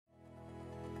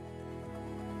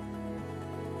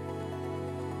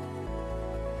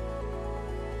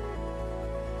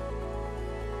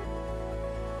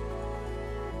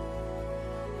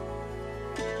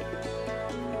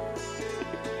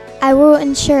I will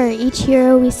ensure each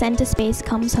hero we send to space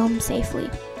comes home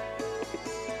safely.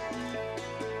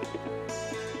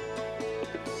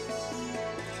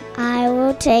 I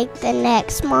will take the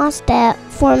next small step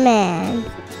for man.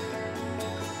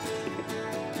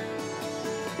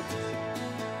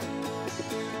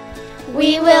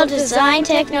 We will design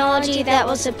technology that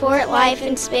will support life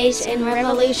in space and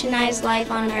revolutionize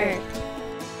life on Earth.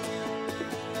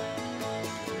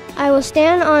 I will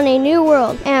stand on a new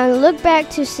world and look back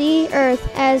to see Earth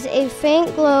as a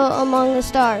faint glow among the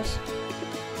stars.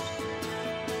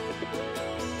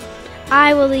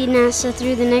 I will lead NASA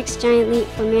through the next giant leap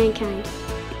for mankind.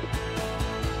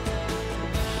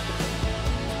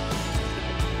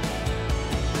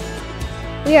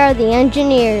 We are the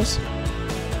engineers,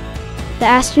 The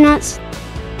astronauts,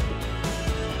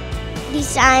 The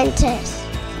scientists,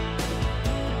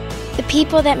 The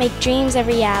people that make dreams a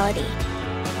reality.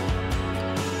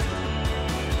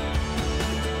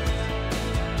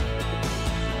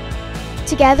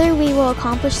 Together we will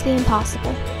accomplish the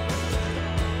impossible.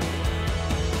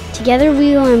 together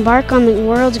we will embark on the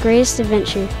world's greatest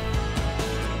adventure.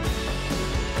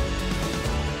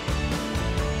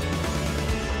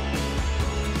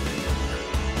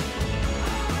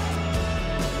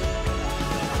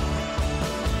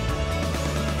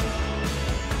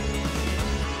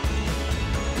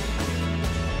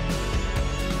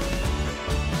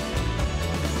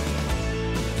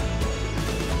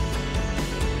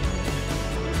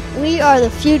 we are the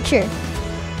future.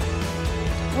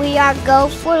 we are go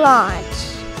for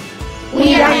launch.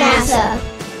 We are NASA.